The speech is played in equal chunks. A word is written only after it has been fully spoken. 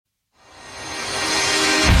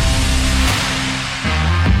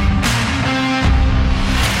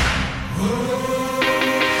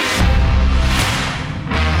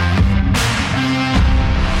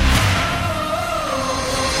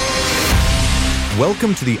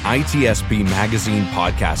Welcome to the ITSP Magazine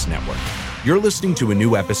Podcast Network. You're listening to a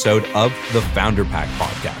new episode of the Founder Pack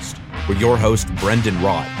Podcast, where your host, Brendan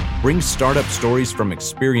Rod, brings startup stories from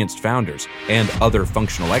experienced founders and other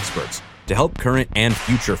functional experts to help current and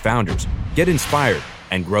future founders get inspired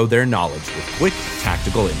and grow their knowledge with quick,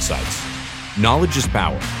 tactical insights. Knowledge is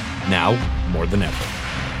power, now more than ever.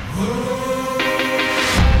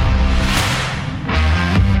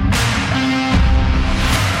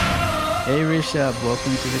 Hey Rishabh,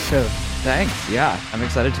 welcome to the show. Thanks. Yeah, I'm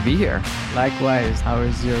excited to be here. Likewise, how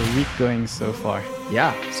is your week going so far?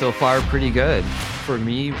 Yeah, so far pretty good. For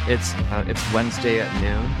me, it's Wednesday at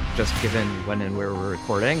noon, just given when and where we're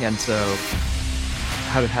recording, and so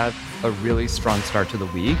have had a really strong start to the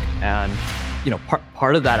week. And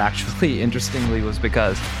part of that actually, interestingly, was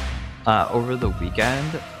because over the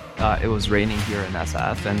weekend it was raining here in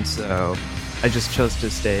SF, and so I just chose to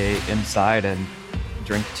stay inside and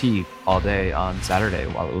drink tea all day on Saturday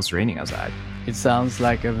while it was raining outside. It sounds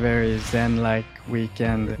like a very zen-like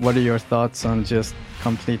weekend. What are your thoughts on just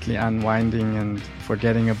completely unwinding and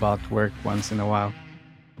forgetting about work once in a while?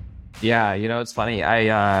 Yeah, it's funny.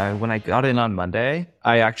 I when I got in on Monday,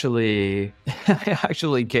 I actually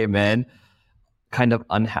came in kind of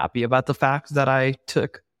unhappy about the fact that I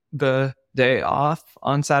took the day off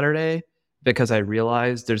on Saturday because I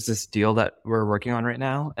realized there's this deal that we're working on right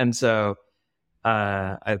now, and so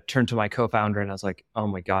I turned to my co-founder and I was like, oh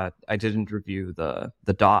my God, I didn't review the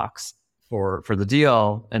docs for the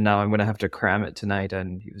deal. And now I'm going to have to cram it tonight.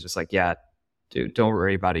 And he was just like, yeah, dude, don't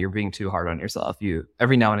worry about it. You're being too hard on yourself.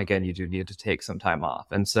 Every now and again, you do need to take some time off.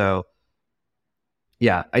 And so,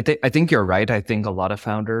 yeah, I think you're right. I think a lot of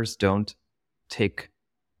founders don't take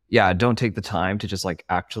the time to just like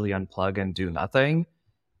actually unplug and do nothing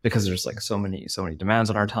because there's like so many demands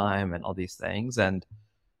on our time and all these things. And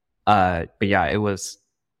but yeah, it was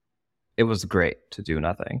great to do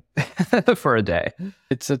nothing for a day.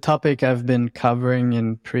 It's a topic I've been covering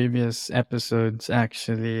in previous episodes,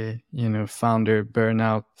 actually, founder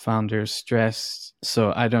burnout, founder stress.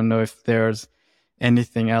 So I don't know if there's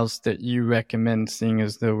anything else that you recommend, seeing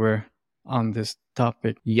as though we're on this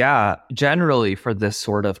topic. Yeah, generally for this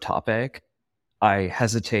sort of topic, I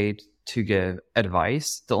hesitate to give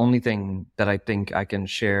advice. The only thing that I think I can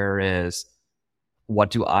share is, what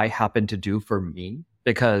do I happen to do for me?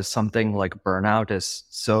 Because something like burnout is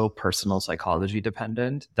so personal psychology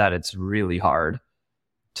dependent that it's really hard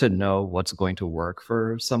to know what's going to work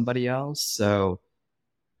for somebody else. So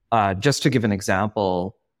just to give an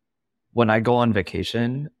example, when I go on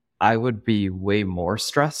vacation, I would be way more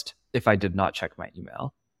stressed if I did not check my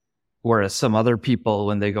email. Whereas some other people,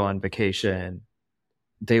 when they go on vacation,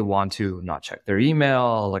 they want to not check their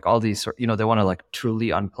email, like all these, they want to like truly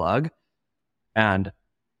unplug. And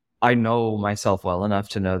I know myself well enough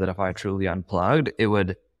to know that if I truly unplugged, it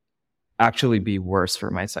would actually be worse for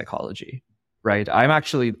my psychology, right? I'm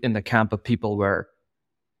actually in the camp of people where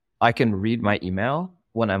I can read my email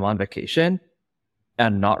when I'm on vacation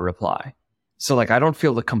and not reply. So like, I don't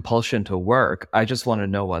feel the compulsion to work. I just want to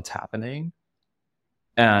know what's happening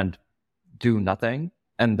and do nothing.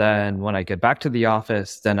 And then when I get back to the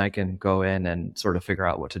office, then I can go in and sort of figure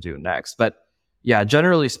out what to do next. But yeah,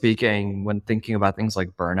 generally speaking, when thinking about things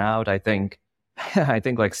like burnout, I think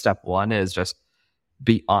like step one is just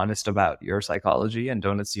be honest about your psychology and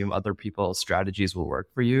don't assume other people's strategies will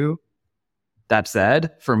work for you. That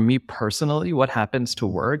said, for me personally, what happens to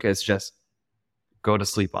work is just go to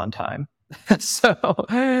sleep on time. So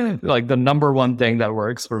like the number one thing that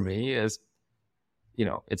works for me is,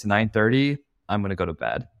 it's 9:30, I'm going to go to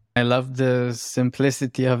bed. I love the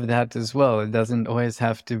simplicity of that as well. It doesn't always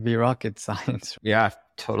have to be rocket science. Yeah,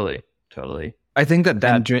 totally. I think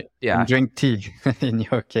that drink tea in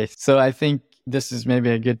your case. So I think this is maybe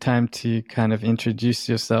a good time to kind of introduce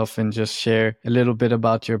yourself and just share a little bit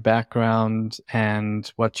about your background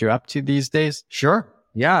and what you're up to these days. Sure.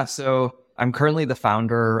 Yeah. So I'm currently the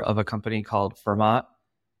founder of a company called Fermat.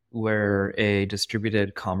 We're a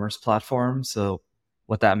distributed commerce platform. So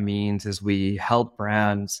what that means is we help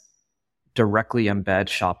brands directly embed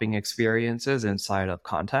shopping experiences inside of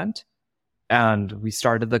content. And we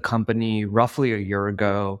started the company roughly a year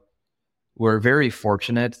ago. We're very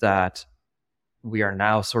fortunate that we are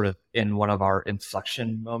now sort of in one of our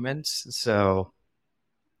inflection moments. So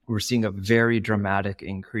we're seeing a very dramatic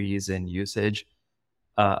increase in usage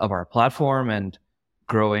of our platform and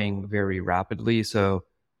growing very rapidly. So,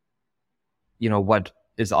 what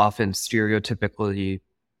is often stereotypically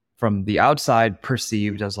from the outside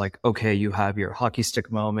perceived as like, okay, you have your hockey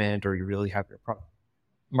stick moment or you really have your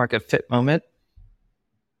market fit moment.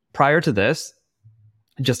 Prior to this,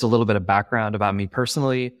 just a little bit of background about me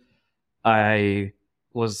personally. I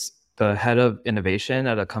was the head of innovation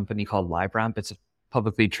at a company called LiveRamp. It's a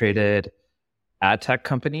publicly traded ad tech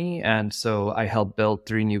company. And so I helped build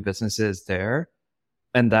 3 new businesses there.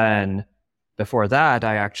 And then before that,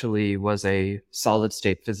 I actually was a solid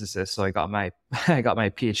state physicist. So I got my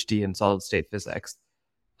PhD in solid state physics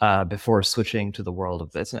before switching to the world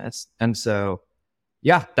of business. And so,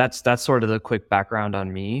 yeah, that's sort of the quick background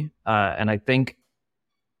on me. And I think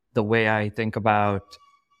the way I think about,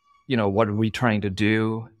 what are we trying to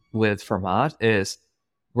do with Fermat is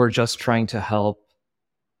we're just trying to help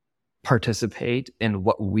participate in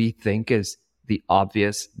what we think is the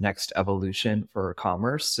obvious next evolution for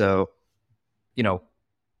commerce. So,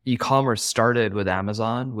 e-commerce started with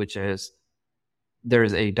Amazon, which is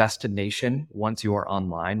there's a destination once you are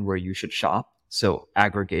online where you should shop. So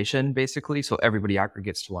aggregation, basically. So everybody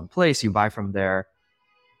aggregates to one place. You buy from there.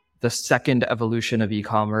 The second evolution of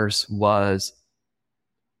e-commerce was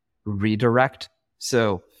redirect.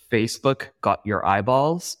 So Facebook got your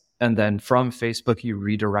eyeballs. And then from Facebook, you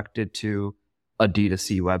redirected to a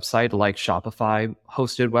D2C website like Shopify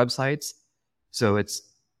hosted websites. So it's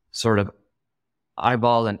sort of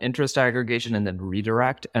eyeball and interest aggregation and then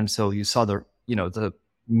redirect. And so you saw the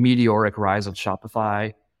meteoric rise of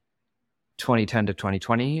Shopify 2010 to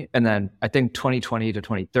 2020. And then I think 2020 to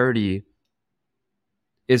 2030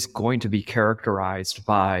 is going to be characterized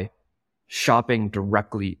by shopping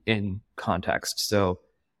directly in context. So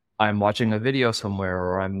I'm watching a video somewhere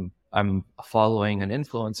or I'm following an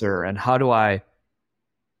influencer, and how do I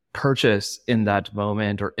purchase in that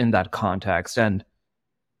moment or in that context? And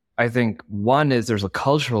I think one is there's a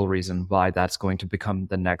cultural reason why that's going to become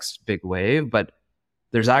the next big wave, but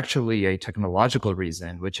there's actually a technological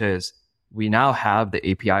reason, which is we now have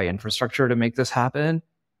the API infrastructure to make this happen.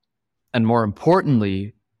 And more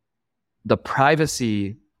importantly, the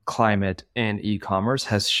privacy climate in e-commerce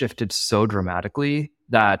has shifted so dramatically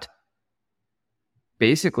that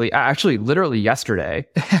basically, actually literally yesterday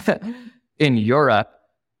in Europe,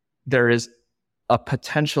 there is a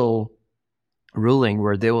potential ruling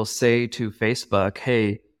where they will say to Facebook,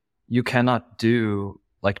 hey, you cannot do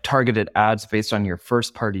like targeted ads based on your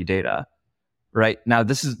first party data, right? Now,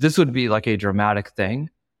 this would be like a dramatic thing,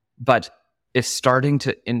 but it's starting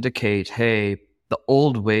to indicate, hey, the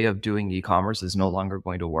old way of doing e-commerce is no longer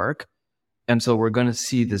going to work. And so we're going to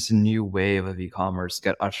see this new wave of e-commerce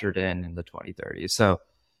get ushered in the 2030s. So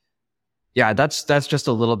yeah, that's just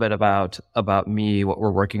a little bit about me, what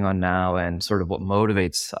we're working on now, and sort of what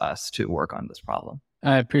motivates us to work on this problem.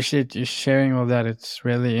 I appreciate you sharing all that. It's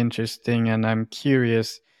really interesting. And I'm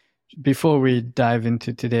curious, before we dive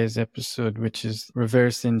into today's episode, which is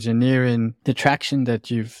reverse engineering, the traction that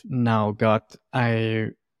you've now got, I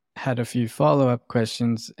had a few follow-up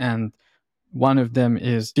questions. And one of them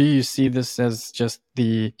is, do you see this as just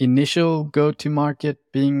the initial go-to-market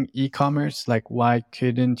being e-commerce? Like, why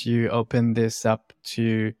couldn't you open this up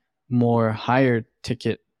to more higher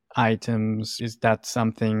ticket items? Is that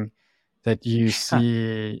something that you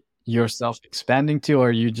see yourself expanding to, or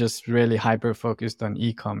are you just really hyper-focused on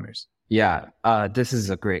e-commerce? Yeah, this is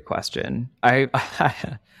a great question.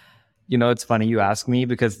 It's funny you ask me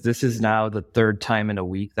because this is now the 3rd time in a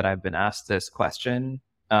week that I've been asked this question.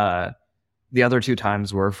 The other 2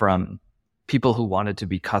 times were from people who wanted to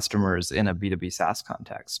be customers in a B2B SaaS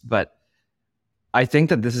context. But I think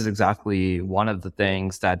that this is exactly one of the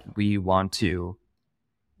things that we want to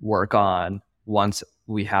work on once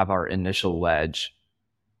we have our initial wedge,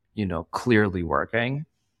 clearly working.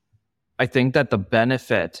 I think that the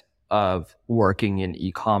benefit of working in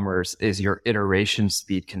e-commerce is your iteration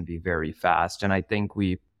speed can be very fast. And I think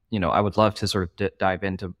I would love to sort of dive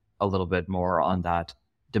into a little bit more on that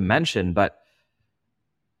dimension. But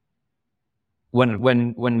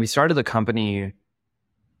when we started the company,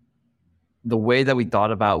 the way that we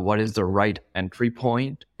thought about what is the right entry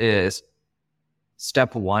point is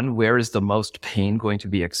step 1, where is the most pain going to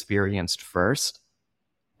be experienced first?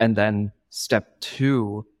 And then step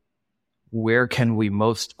 2, where can we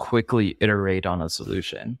most quickly iterate on a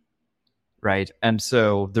solution, right? And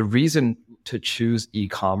so the reason to choose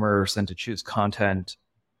e-commerce and to choose content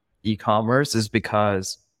e-commerce is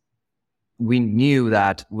because we knew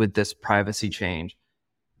that with this privacy change,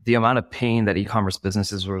 the amount of pain that e-commerce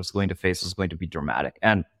businesses was going to face was going to be dramatic.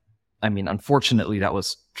 And I mean, unfortunately, that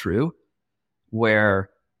was true, where,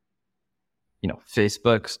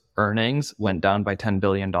 Facebook's earnings went down by $10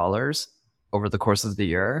 billion over the course of the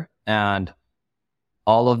year. And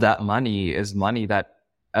all of that money is money that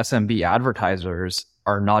SMB advertisers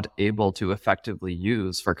are not able to effectively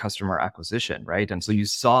use for customer acquisition, right? And so you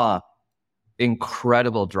saw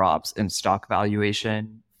incredible drops in stock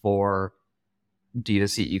valuation for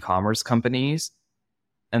D2C e-commerce companies.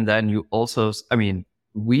 And then you also, I mean,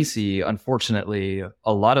 we see, unfortunately,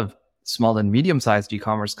 a lot of small and medium-sized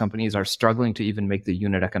e-commerce companies are struggling to even make the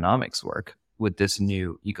unit economics work with this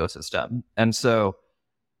new ecosystem. And so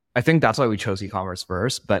I think that's why we chose e-commerce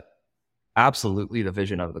first. But absolutely, the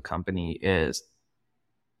vision of the company is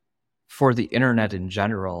for the internet in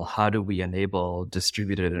general, how do we enable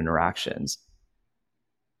distributed interactions?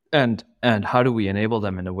 And how do we enable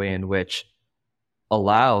them in a way in which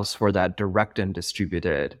allows for that direct and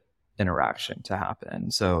distributed interaction to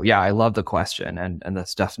happen? So yeah, I love the question, and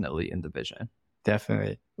that's definitely in the vision.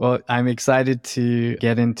 Definitely. Well, I'm excited to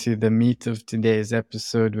get into the meat of today's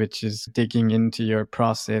episode, which is digging into your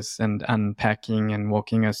process and unpacking and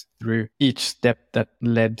walking us through each step that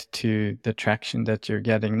led to the traction that you're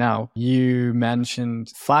getting now. You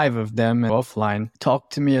mentioned 5 of them offline. Talk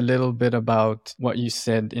to me a little bit about what you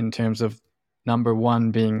said in terms of number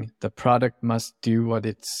 1 being the product must do what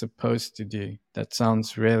it's supposed to do. That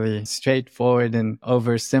sounds really straightforward and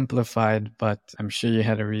oversimplified, but I'm sure you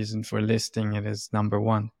had a reason for listing it as number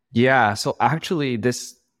 1. Yeah, so actually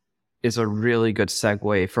this is a really good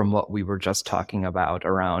segue from what we were just talking about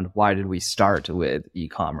around why did we start with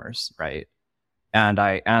e-commerce, right? And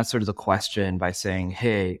I answered the question by saying,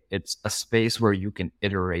 hey, it's a space where you can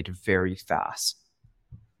iterate very fast.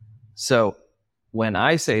 So when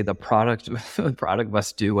I say the product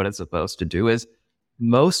must do what it's supposed to do, is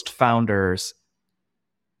most founders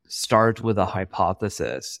start with a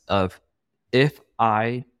hypothesis of, if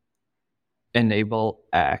I enable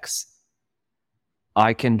X,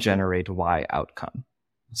 I can generate Y outcome.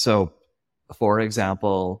 So for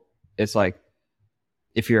example, it's like,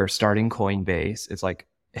 if you're starting Coinbase, it's like,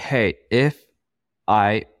 hey, if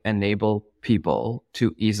I enable people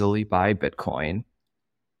to easily buy Bitcoin,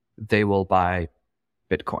 they will buy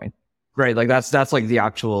Bitcoin, right? Like that's like the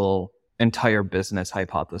actual entire business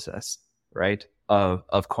hypothesis, right? Of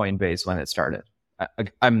Coinbase when it started.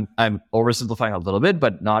 I'm oversimplifying a little bit,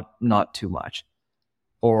 but not too much.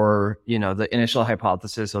 Or, the initial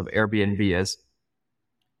hypothesis of Airbnb is,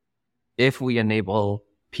 if we enable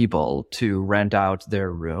people to rent out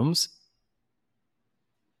their rooms,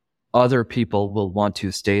 other people will want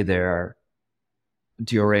to stay there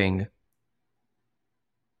during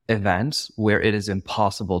events where it is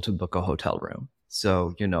impossible to book a hotel room.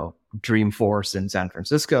 So, Dreamforce in San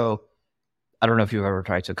Francisco. I don't know if you've ever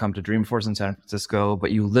tried to come to Dreamforce in San Francisco,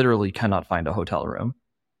 but you literally cannot find a hotel room.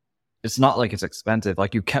 It's not like it's expensive.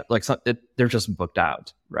 Like you can't, they're just booked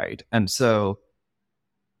out, right? And so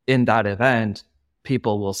in that event,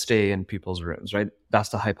 people will stay in people's rooms, right? That's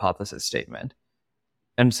the hypothesis statement.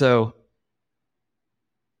 And so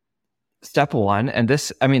step 1, and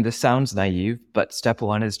this sounds naive, but step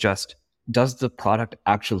 1 is just, does the product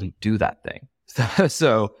actually do that thing?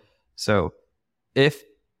 So if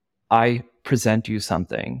I present you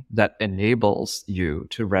something that enables you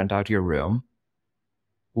to rent out your room,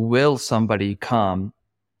 will somebody come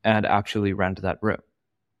and actually rent that room?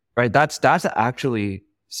 Right? That's actually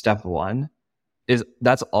step 1.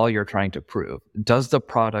 That's all you're trying to prove. Does the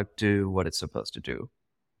product do what it's supposed to do?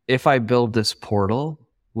 If I build this portal,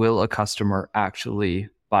 will a customer actually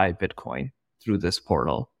buy Bitcoin through this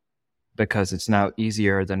portal? Because it's now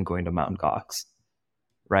easier than going to Mt. Gox,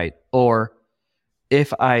 right? Or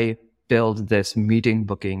if I build this meeting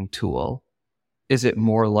booking tool, is it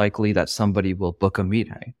more likely that somebody will book a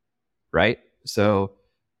meeting, right? So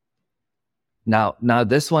now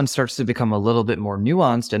this one starts to become a little bit more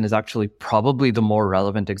nuanced, and is actually probably the more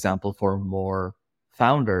relevant example for more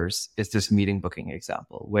founders, is this meeting booking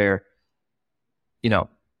example where,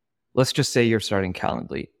 let's just say you're starting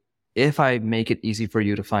Calendly. If I make it easy for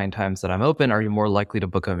you to find times that I'm open, are you more likely to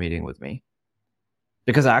book a meeting with me?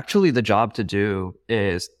 Because actually the job to do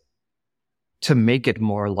is to make it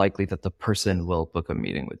more likely that the person will book a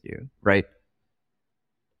meeting with you, right?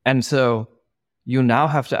 And so you now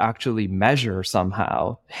have to actually measure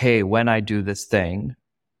somehow, hey, when I do this thing,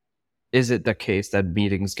 is it the case that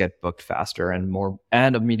meetings get booked faster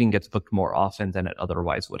and a meeting gets booked more often than it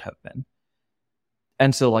otherwise would have been?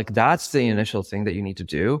 And so that's the initial thing that you need to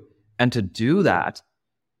do. And to do that,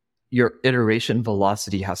 your iteration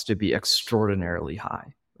velocity has to be extraordinarily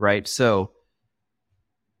high, right? So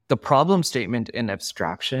the problem statement in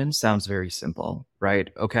abstraction sounds very simple, right?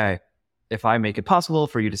 Okay, if I make it possible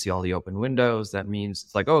for you to see all the open windows, that means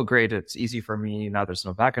it's like, oh, great, it's easy for me. Now there's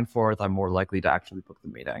no back and forth. I'm more likely to actually book the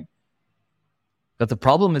meeting. But the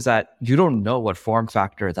problem is that you don't know what form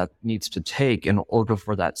factor that needs to take in order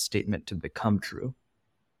for that statement to become true.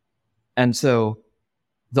 And so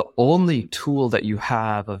the only tool that you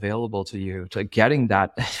have available to you to getting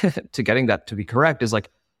that to be correct is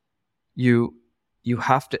you you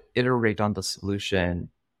have to iterate on the solution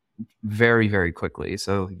very, very quickly.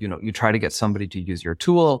 So, you try to get somebody to use your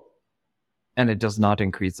tool, and it does not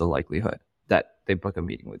increase the likelihood that they book a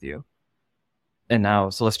meeting with you. And now,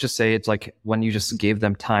 so let's just say it's like when you just gave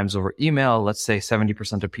them times over email, let's say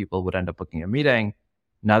 70% of people would end up booking a meeting.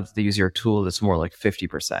 Now that they use your tool, it's more like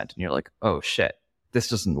 50%. And you're like, oh shit, this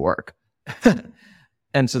doesn't work.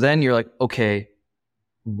 And so then you're like, okay,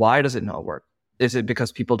 why does it not work? Is it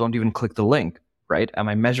because people don't even click the link, right? Am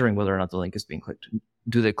I measuring whether or not the link is being clicked?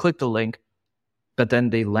 Do they click the link, but then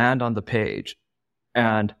they land on the page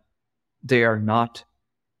and they are not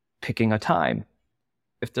picking a time?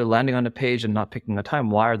 If they're landing on a page and not picking a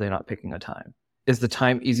time, why are they not picking a time? Is the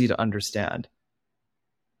time easy to understand?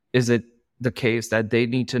 Is it the case that they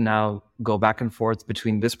need to now go back and forth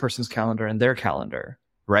between this person's calendar and their calendar,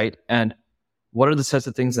 right? And what are the sets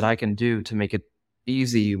of things that I can do to make it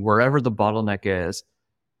easy wherever the bottleneck is,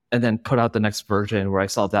 and then put out the next version where I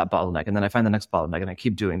solve that bottleneck, and then I find the next bottleneck, and I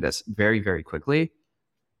keep doing this very, very quickly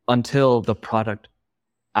until the product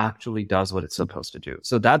actually does what it's supposed to do.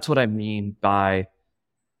 So that's what I mean by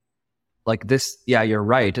like this. Yeah, you're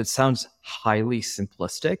right. It sounds highly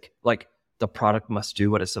simplistic. Like the product must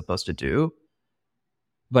do what it's supposed to do.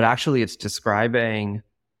 But actually it's describing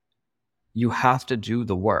you have to do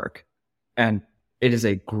the work, and it is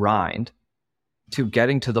a grind to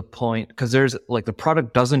getting to the point, because there's like the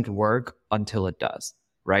product doesn't work until it does,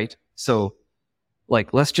 right? So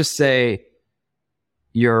like, let's just say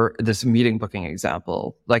you're this meeting booking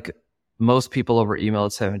example, like most people over email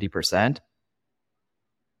at 70%.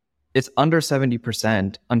 It's under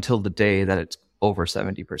 70% until the day that it's over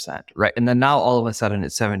 70%, right? And then now all of a sudden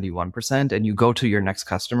it's 71%, and you go to your next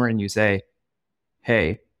customer and you say,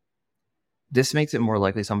 hey, this makes it more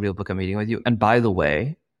likely somebody will book a meeting with you. And by the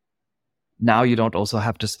way, now you don't also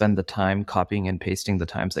have to spend the time copying and pasting the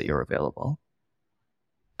times that you're available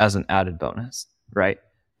as an added bonus, right?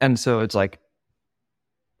 And so it's like,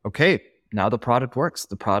 okay, now the product works.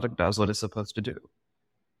 The product does what it's supposed to do,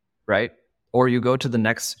 right? Or you go to the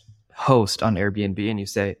next host on Airbnb and you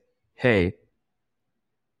say, hey,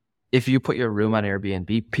 if you put your room on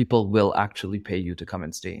Airbnb, people will actually pay you to come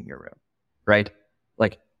and stay in your room, right?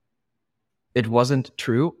 Like it wasn't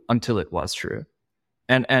true until it was true.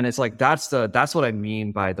 And it's like, that's what I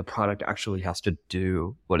mean by the product actually has to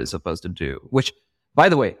do what it's supposed to do, which, by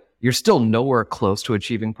the way, you're still nowhere close to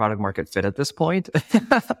achieving product market fit at this point.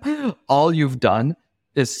 All you've done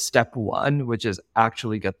is step one, which is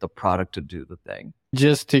actually get the product to do the thing.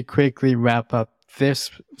 Just to quickly wrap up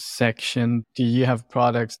this section, do you have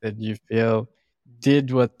products that you feel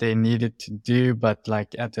did what they needed to do, but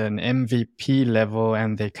like at an MVP level,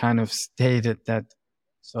 and they kind of stayed at that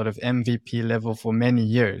sort of MVP level for many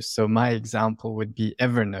years? So my example would be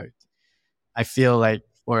Evernote. I feel like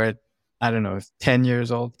for a, I don't know, 10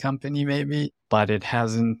 years old company maybe, but it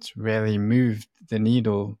hasn't really moved the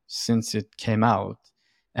needle since it came out.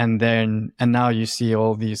 And now you see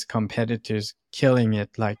all these competitors killing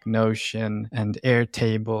it, like Notion and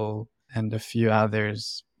Airtable and a few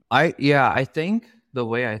others. I think the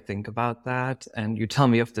way I think about that, and you tell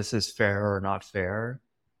me if this is fair or not fair,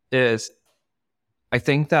 is I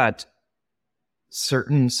think that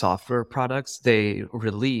certain software products they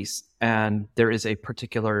release and there is a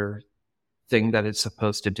particular thing that it's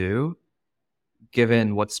supposed to do,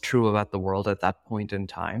 given what's true about the world at that point in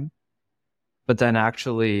time. But then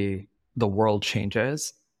actually the world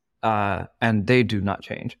changes and they do not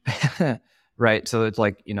change, right? So it's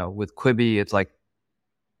like, with Quibi, it's like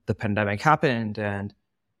the pandemic happened and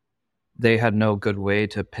they had no good way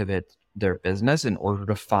to pivot their business in order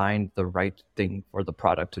to find the right thing for the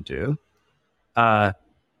product to do.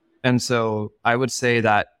 And so I would say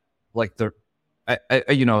that like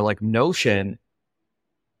like Notion,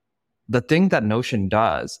 the thing that Notion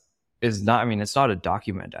does is not, it's not a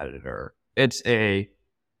document editor. It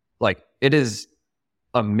is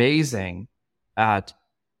amazing at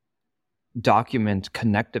document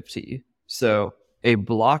connectivity. So a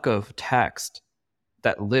block of text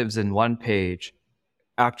that lives in one page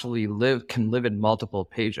actually can live in multiple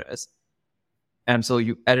pages. And so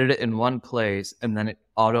you edit it in one place and then it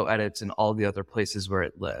auto edits in all the other places where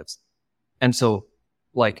it lives. And so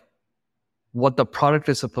like what the product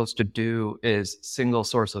is supposed to do is single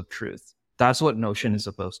source of truth. That's what Notion is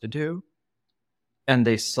supposed to do. And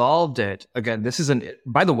they solved it. Again,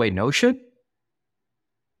 by the way, Notion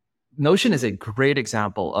is a great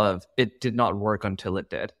example of it did not work until it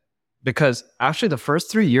did. Because actually the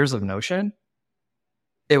first 3 years of Notion,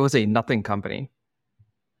 it was a nothing company,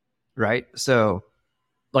 right? So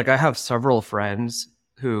like I have several friends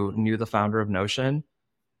who knew the founder of Notion,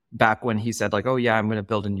 back when he said like, oh yeah, I'm going to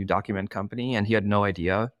build a new document company, and he had no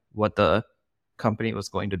idea what the company was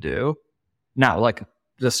going to do. Now, like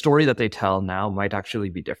the story that they tell now might actually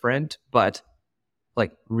be different, but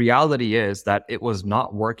like reality is that it was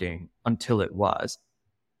not working until it was.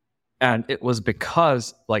 And it was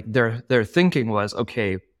because like their thinking was,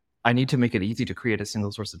 okay, I need to make it easy to create a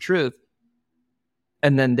single source of truth.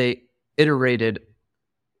 And then they iterated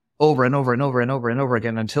over and over and over and over and over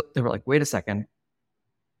again until they were like, wait a second.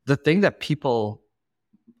 The thing that people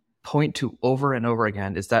point to over and over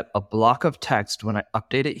again is that a block of text, when I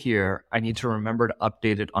update it here, I need to remember to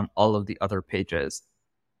update it on all of the other pages,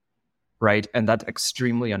 right? And that's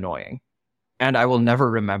extremely annoying. And I will never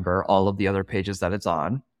remember all of the other pages that it's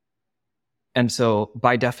on. And so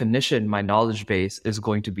by definition, my knowledge base is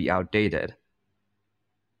going to be outdated.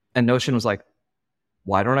 And Notion was like,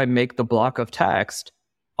 why don't I make the block of text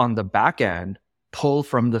on the back end pull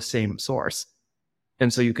from the same source?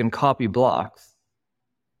 And so you can copy blocks,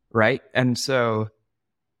 right? And so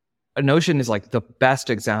Notion is like the best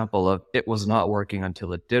example of it was not working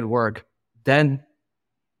until it did work. Then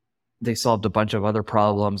they solved a bunch of other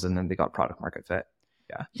problems, and then they got product market fit.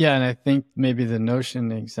 Yeah. Yeah. And I think maybe the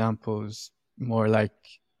Notion example is more like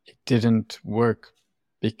it didn't work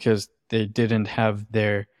because they didn't have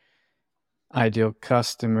their ideal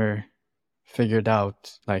customer figured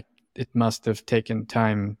out. Like it must have taken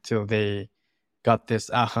time till they got this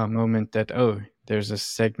aha moment that, oh, there's a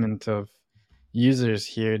segment of users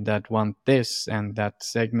here that want this, and that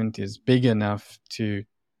segment is big enough to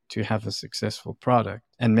have a successful product.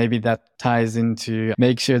 And maybe that ties into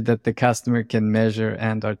make sure that the customer can measure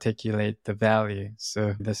and articulate the value.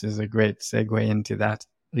 So this is a great segue into that.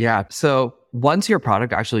 Yeah. So once your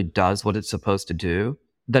product actually does what it's supposed to do,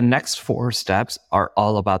 the next 4 steps are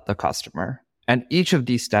all about the customer. And each of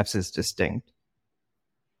these steps is distinct.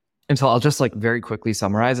 And so I'll just like very quickly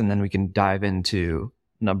summarize, and then we can dive into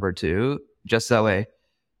number 2, just that way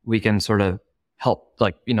we can sort of help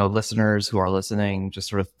like, you know, listeners who are listening just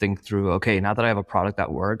sort of think through, okay, now that I have a product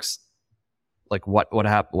that works, like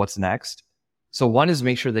what's next? So one is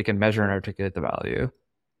make sure they can measure and articulate the value.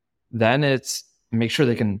 Then it's make sure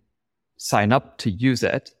they can sign up to use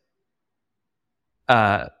it.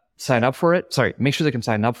 Make sure they can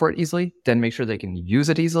sign up for it easily, then make sure they can use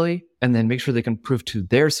it easily, and then make sure they can prove to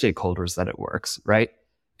their stakeholders that it works, right?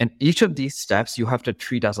 And each of these steps you have to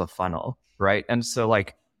treat as a funnel, right? And so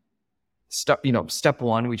like, step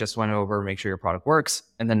 1, we just went over, make sure your product works.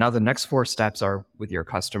 And then now the next 4 steps are with your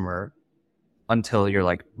customer until you're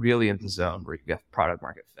like really in the zone where you get product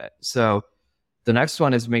market fit. So the next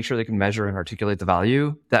one is make sure they can measure and articulate the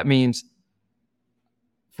value. That means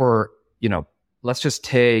for, let's just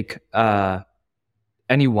take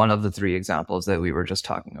any one of the 3 examples that we were just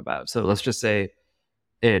talking about. So let's just say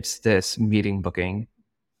it's this meeting booking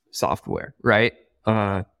software, right?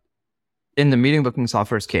 In the meeting booking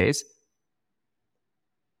software's case,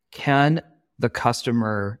 can the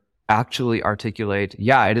customer actually articulate,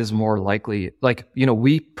 yeah, it is more likely, like,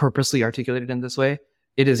 we purposely articulated in this way,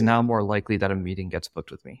 it is now more likely that a meeting gets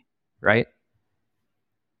booked with me, right?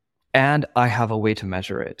 And I have a way to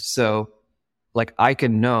measure it. So like I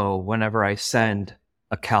can know whenever I send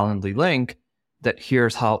a Calendly link that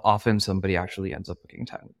here's how often somebody actually ends up booking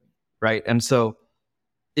time with me, right? And so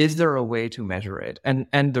is there a way to measure it?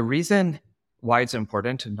 And the reason why it's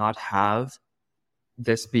important to not have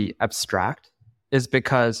this be abstract is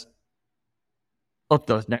because of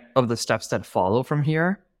the steps that follow from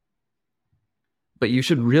here. But you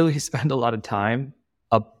should really spend a lot of time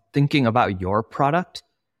thinking about your product.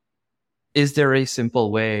 Is there a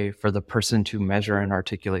simple way for the person to measure and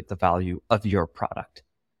articulate the value of your product,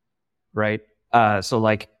 right? So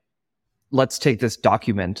like, let's take this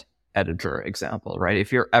document editor example, right?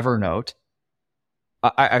 If you're Evernote,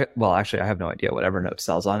 I have no idea what Evernote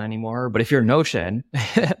sells on anymore, but if you're Notion,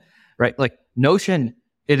 right? Like Notion,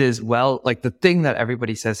 it is like the thing that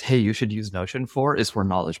everybody says, hey, you should use Notion for is for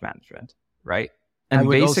knowledge management, right? And I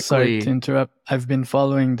would basically, sorry to interrupt. I've been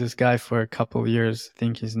following this guy for a couple of years. I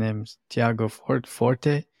think his name's Tiago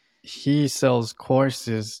Forte. He sells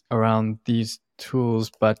courses around these tools,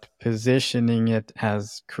 but positioning it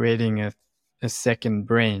as creating a second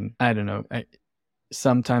brain. I don't know.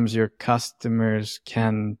 Sometimes your customers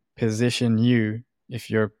can position you if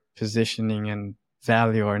your positioning and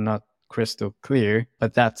value are not crystal clear,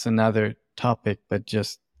 but that's another topic. But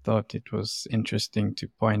just thought it was interesting to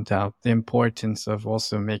point out the importance of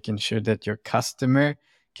also making sure that your customer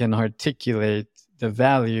can articulate the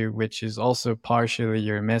value, which is also partially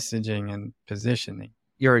your messaging and positioning.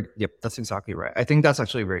 Yep, that's exactly right. I think that's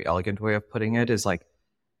actually a very elegant way of putting it, is like,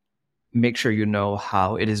 make sure you know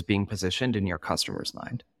how it is being positioned in your customer's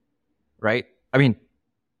mind, right? I mean,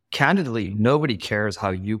 candidly, nobody cares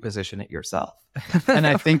how you position it yourself. And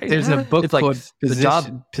I think there's a book It's like called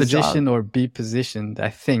Position job. or Be Positioned. I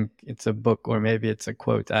think it's a book, or maybe it's a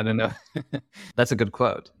quote. I don't know. That's a good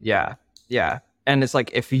quote. Yeah. Yeah. And it's like,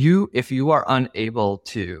 if you are unable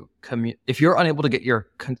to if you're unable to get your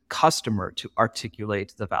customer to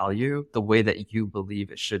articulate the value the way that you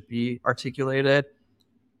believe it should be articulated,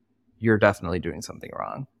 you're definitely doing something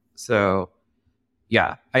wrong. So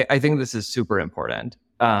yeah, I think this is super important.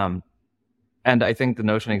 And I think the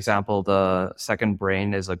Notion example, the second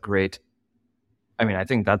brain, is a great, I mean, I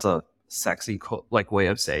think that's a sexy way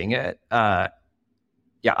of saying it.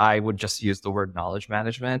 Yeah, I would just use the word knowledge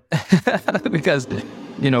management because,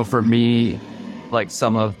 for me, like,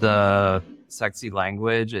 some of the sexy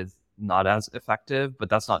language is not as effective,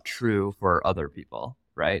 but that's not true for other people,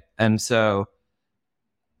 right? And so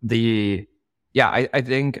I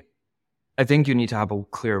think you need to have a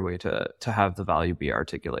clear way to have the value be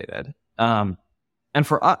articulated. And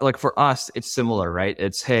for us, it's similar, right?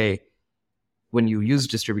 It's, hey, when you use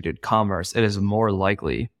distributed commerce, it is more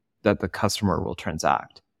likely that the customer will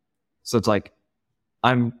transact. So it's like,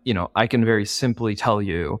 I can very simply tell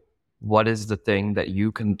you what is the thing that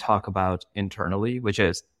you can talk about internally, which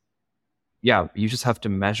is, yeah, you just have to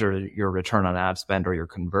measure your return on ad spend or your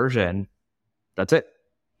conversion. That's it.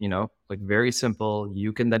 Like, very simple.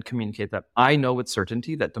 You can then communicate that. I know with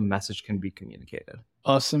certainty that the message can be communicated.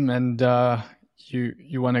 Awesome. And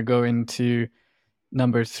you want to go into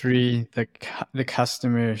number 3, the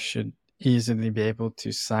customer should easily be able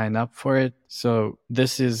to sign up for it. So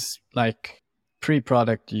this is like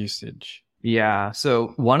pre-product usage. Yeah.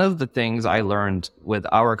 So one of the things I learned with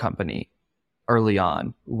our company early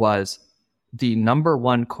on was the number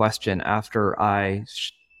one question after I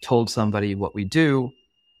told somebody what we do,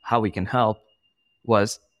 how we can help,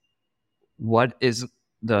 was, what is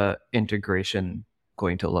the integration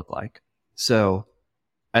going to look like? So,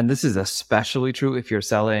 and this is especially true if you're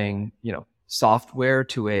selling, software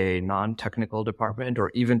to a non-technical department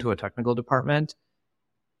or even to a technical department.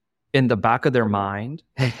 In the back of their mind,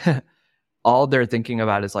 all they're thinking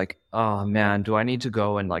about is like, oh man, do I need to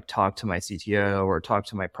go and like talk to my CTO or talk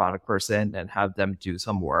to my product person and have them do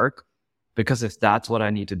some work? Because if that's what I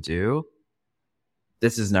need to do,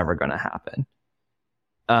 this is never going to happen.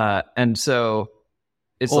 And so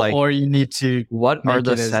it's or you need to what make are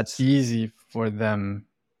the it sets as easy for them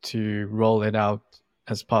to roll it out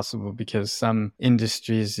as possible, because some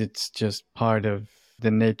industries, it's just part of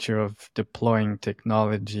the nature of deploying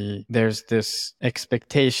technology. There's this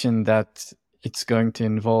expectation that it's going to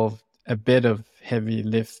involve a bit of heavy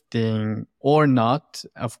lifting or not.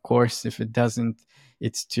 Of course, if it doesn't,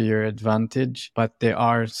 it's to your advantage. But there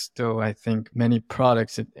are still, I think, many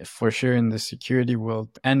products, for sure in the security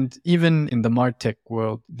world and even in the MarTech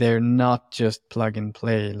world, they're not just plug and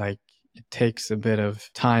play. Like, it takes a bit of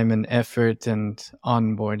time and effort and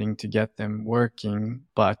onboarding to get them working.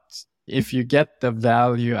 But if you get the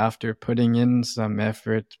value after putting in some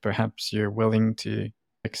effort, perhaps you're willing to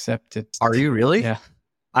accept it. Are you really? Yeah.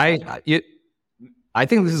 I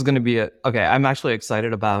think this is going to be okay. I'm actually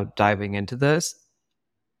excited about diving into this.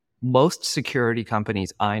 Most security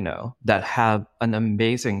companies I know that have an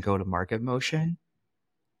amazing go-to-market motion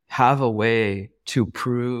have a way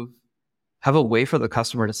for the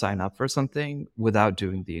customer to sign up for something without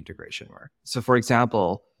doing the integration work. So for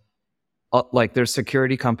example, like, there's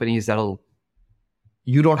security companies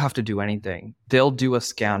you don't have to do anything. They'll do a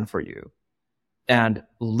scan for you. And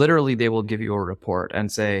literally they will give you a report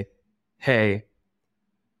and say, hey,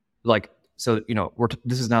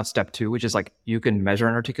 this is now step 2, which is like, you can measure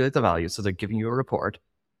and articulate the value. So they're giving you a report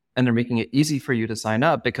and they're making it easy for you to sign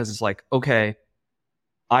up, because it's like, okay,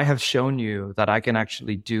 I have shown you that I can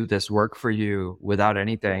actually do this work for you without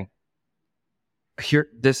anything. Here,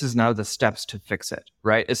 this is now the steps to fix it,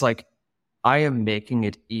 right? It's like, I am making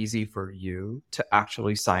it easy for you to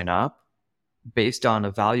actually sign up based on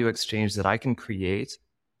a value exchange that I can create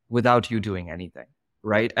without you doing anything,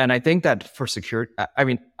 right? And I think that for security,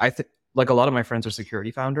 like, a lot of my friends are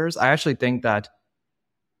security founders. I actually think that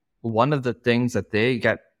one of the things that they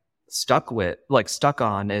get stuck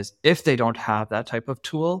on is, if they don't have that type of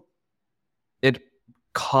tool, it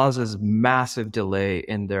causes massive delay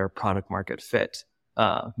in their product market fit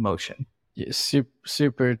motion. Yeah,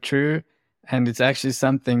 super true. And it's actually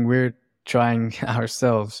something we're trying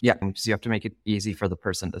ourselves. Yeah. So you have to make it easy for the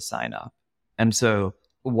person to sign up. And so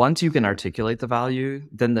once you can articulate the value,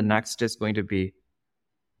 then the next is going to be,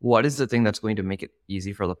 what is the thing that's going to make it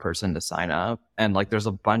easy for the person to sign up? And like, there's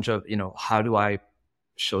a bunch of, how do I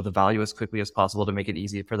show the value as quickly as possible to make it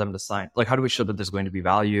easy for them to sign? Like, how do we show that there's going to be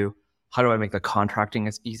value? how do I make the contracting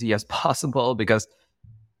as easy as possible? Because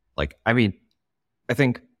I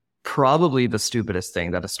think probably the stupidest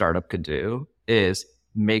thing that a startup could do is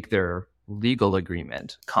make their legal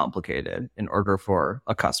agreement complicated in order for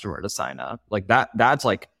a customer to sign up. That's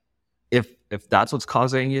if that's what's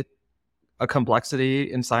causing it a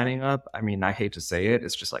complexity in signing up, I hate to say it,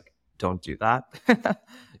 it's just don't do that.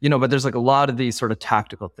 But there's a lot of these sort of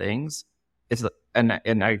tactical things. And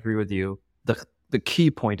I agree with you. The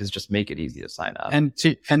key point is just make it easy to sign up.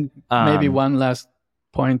 And maybe one last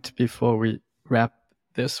point before we wrap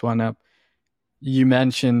this one up. You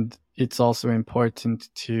mentioned it's also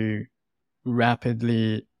important to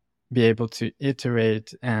rapidly be able to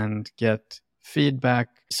iterate and get feedback.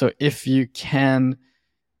 So if you can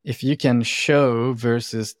show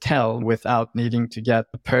versus tell without needing to get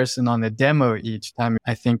a person on a demo each time,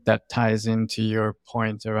 I think that ties into your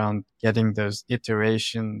point around getting those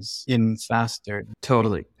iterations in faster.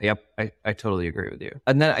 Totally. Yep. I totally agree with you.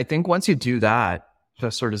 And then I think once you do that,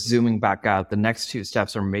 just sort of zooming back out, the next two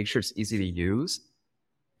steps are make sure it's easy to use.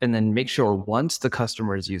 And then make sure once the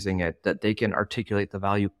customer is using it, that they can articulate the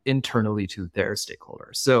value internally to their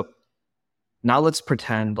stakeholders. So now let's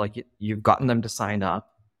pretend you've gotten them to sign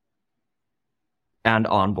up and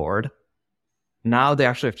onboard. Now they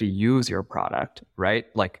actually have to use your product, right?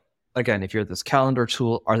 Again, if you're this calendar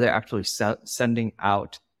tool, are they actually sending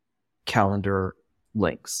out calendar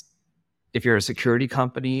links? If you're a security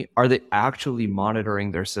company, are they actually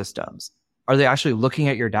monitoring their systems? Are they actually looking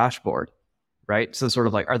at your dashboard, right? So sort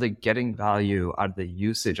of are they getting value out of the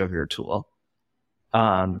usage of your tool?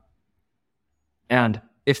 And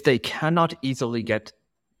if they cannot easily get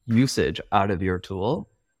usage out of your tool,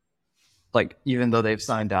 even though they've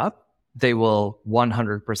signed up, they will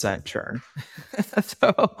 100% churn.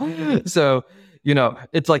 So,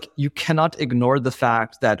 it's you cannot ignore the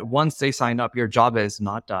fact that once they sign up, your job is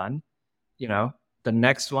not done. The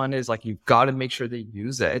next one is you've got to make sure they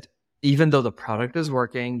use it. Even though the product is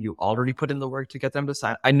working, you already put in the work to get them to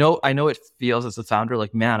sign. I know it feels as a founder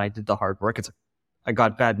man, I did the hard work. I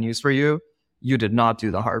got bad news for you. You did not do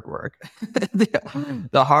the hard work.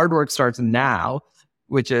 The hard work starts now,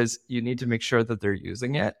 which is you need to make sure that they're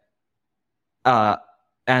using it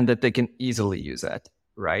and that they can easily use it,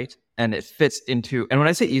 right? And it fits into, and when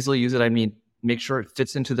I say easily use it, I mean make sure it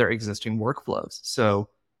fits into their existing workflows. So,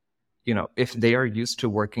 if they are used to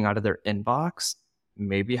working out of their inbox,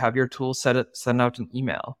 maybe have your tool send out an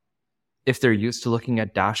email. If they're used to looking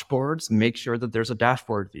at dashboards, make sure that there's a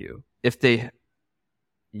dashboard view. If they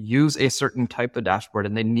use a certain type of dashboard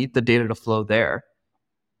and they need the data to flow there,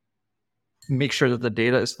 make sure that the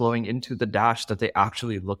data is flowing into the dash that they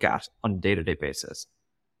actually look at on a day-to-day basis.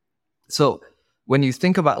 So when you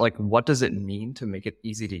think about what does it mean to make it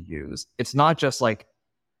easy to use, it's not just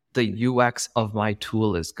the UX of my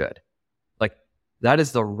tool is good. That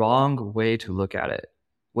is the wrong way to look at it.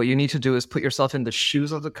 What you need to do is put yourself in the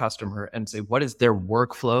shoes of the customer and say, what does their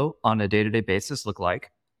workflow on a day-to-day basis look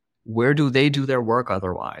like? Where do they do their work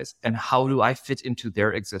otherwise? And how do I fit into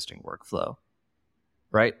their existing workflow?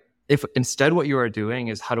 Right? If instead what you are doing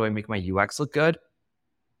is how do I make my UX look good?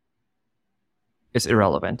 It's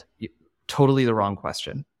irrelevant. Totally the wrong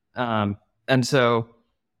question. And so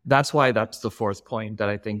that's why that's the fourth point that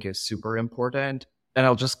I think is super important. And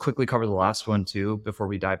I'll just quickly cover the last one too before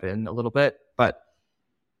we dive in a little bit. But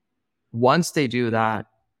once they do that,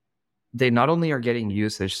 they not only are getting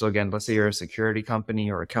usage. So again, let's say you're a security company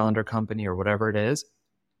or a calendar company or whatever it is,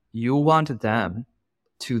 you want them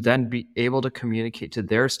to then be able to communicate to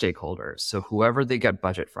their stakeholders. So whoever they get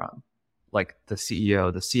budget from, like the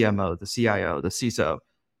CEO, the CMO, the CIO, the CISO,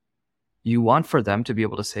 you want for them to be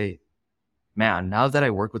able to say, man, now that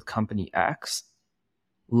I work with company X,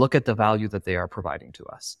 look at the value that they are providing to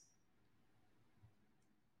us.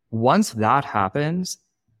 Once that happens,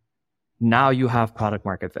 now you have product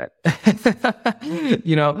market fit.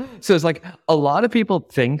 So it's a lot of people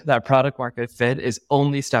think that product market fit is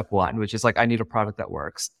only step one, which is I need a product that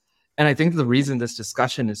works. And I think the reason this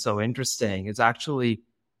discussion is so interesting is actually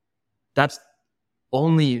that's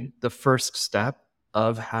only the first step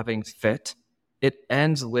of having fit. It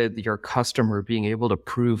ends with your customer being able to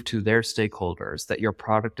prove to their stakeholders that your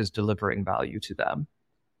product is delivering value to them.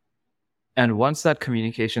 And once that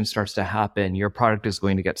communication starts to happen, your product is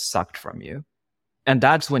going to get sucked from you. And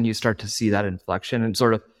that's when you start to see that inflection. And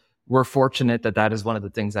sort of, we're fortunate that that is one of the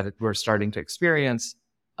things that we're starting to experience.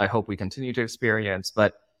 I hope we continue to experience.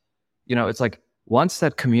 But, it's once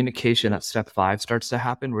that communication at step 5 starts to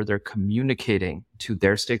happen, where they're communicating to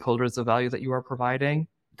their stakeholders the value that you are providing,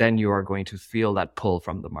 then you are going to feel that pull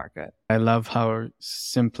from the market. I love how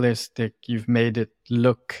simplistic you've made it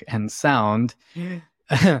look and sound.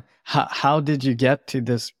 how did you get to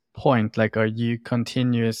this point? Like, are you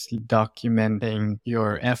continuously documenting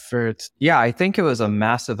your efforts? Yeah, I think it was a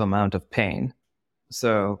massive amount of pain.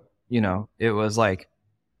 So, it was like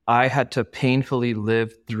I had to painfully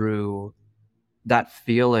live through that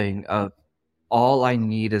feeling of all I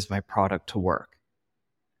need is my product to work.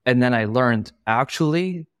 And then I learned,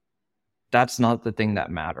 actually, that's not the thing that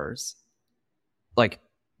matters. Like,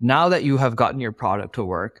 now that you have gotten your product to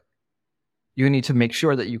work, you need to make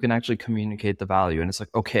sure that you can actually communicate the value. And it's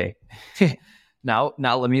like, okay, now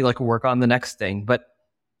let me work on the next thing. But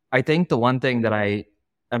I think the one thing that I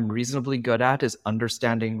am reasonably good at is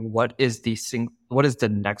understanding what is the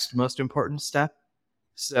next most important step.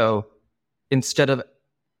 So instead of,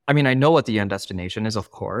 I know what the end destination is,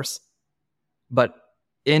 of course, but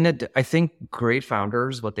I think great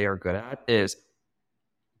founders, what they are good at is,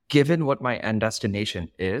 given what my end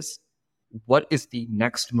destination is, what is the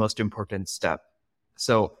next most important step?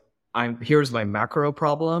 So here's my macro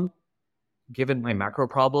problem. Given my macro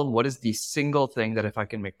problem, what is the single thing that if I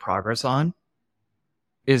can make progress on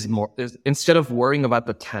is instead of worrying about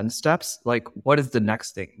the 10 steps, what is the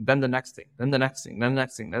next thing, then the next thing, then the next thing, then the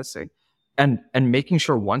next thing, next thing. And making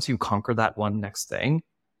sure once you conquer that one next thing,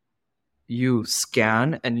 you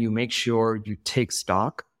scan and you make sure you take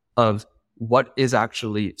stock of what is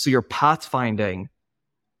actually, so you're pathfinding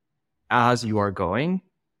as you are going,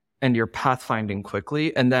 and you're pathfinding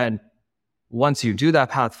quickly. And then once you do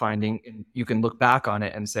that pathfinding, you can look back on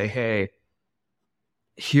it and say, hey,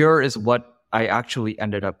 here is what I actually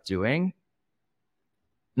ended up doing.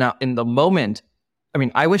 Now, in the moment,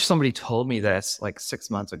 I wish somebody told me this 6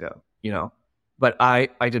 months ago, but I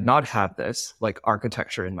did not have this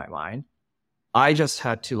architecture in my mind. I just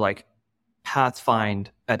had to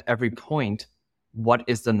pathfind at every point what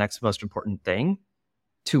is the next most important thing,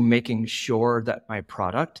 to making sure that my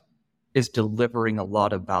product is delivering a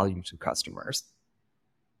lot of value to customers.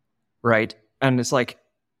 Right? And it's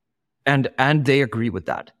and they agree with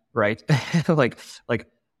that, right?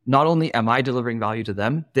 Not only am I delivering value to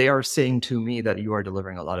them, they are saying to me that you are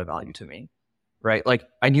delivering a lot of value to me, right?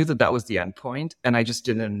 I knew that was the end point, and I just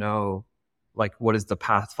didn't know what is the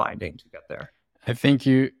pathfinding to get there. I think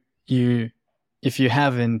you if you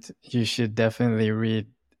haven't, you should definitely read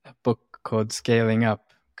a book called Scaling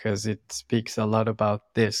Up, because it speaks a lot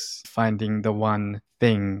about this, finding the one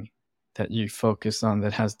thing that you focus on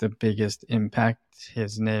that has the biggest impact.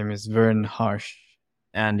 His name is Verne Harsh.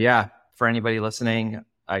 And yeah, for anybody listening,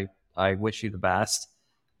 I wish you the best.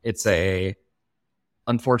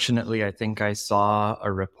 Unfortunately, I think I saw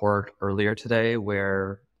a report earlier today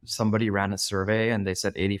where somebody ran a survey and they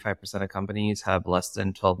said 85% of companies have less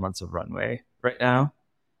than 12 months of runway right now.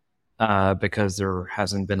 Because there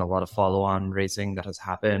hasn't been a lot of follow-on raising that has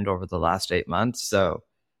happened over the last 8 months. So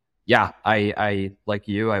yeah, I like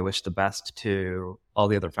you, I wish the best to all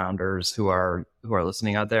the other founders who are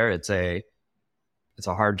listening out there. It's a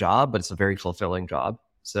hard job, but it's a very fulfilling job.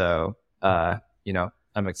 So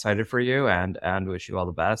I'm excited for you and wish you all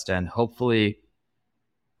the best. And hopefully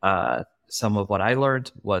some of what I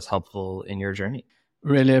learned was helpful in your journey.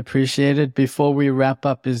 Really appreciate it. Before we wrap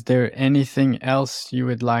up, is there anything else you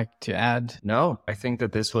would like to add? No, I think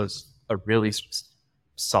that this was a really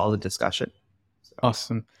solid discussion. So.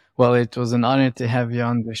 Awesome. Well, it was an honor to have you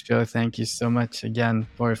on the show. Thank you so much again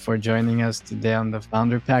for joining us today on the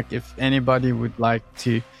Founder Pack. If anybody would like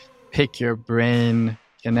to pick your brain,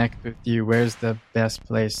 connect with you, where's the best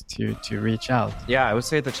place to reach out? Yeah, I would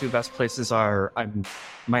say the two best places are,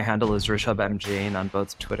 my handle is Rishabh M. Jain on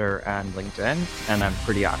both Twitter and LinkedIn, and I'm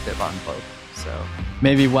pretty active on both. So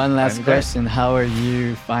maybe one last question. How are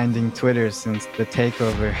you finding Twitter since the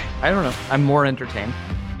takeover? I don't know. I'm more entertained.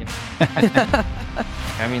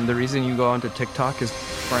 The reason you go onto TikTok is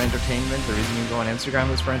for entertainment. The reason you go on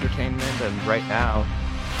Instagram is for entertainment. And right now,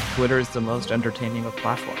 Twitter is the most entertaining of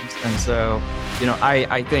platforms. And so,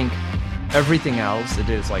 I think everything else, it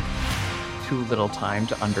is too little time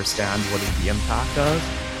to understand what is the impact of.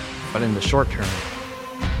 But in the short term,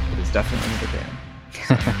 it is definitely entertaining.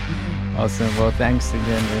 Awesome. Well, thanks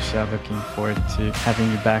again, Rishabh. Looking forward to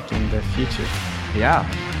having you back in the future. Yeah.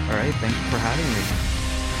 All right. Thank you for having me.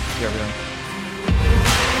 See you, everyone.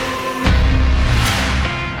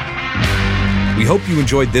 We hope you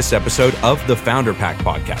enjoyed this episode of the Founder Pack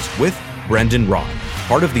podcast with Brendan Roth,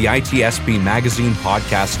 part of the ITSP Magazine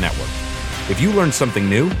Podcast Network. If you learned something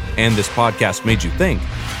new and this podcast made you think,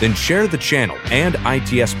 then share the channel and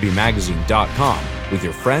itspmagazine.com with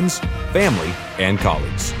your friends, family, and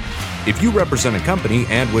colleagues. If you represent a company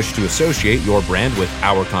and wish to associate your brand with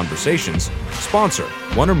our conversations, sponsor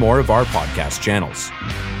one or more of our podcast channels.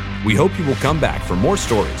 We hope you will come back for more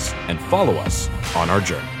stories and follow us on our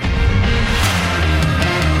journey.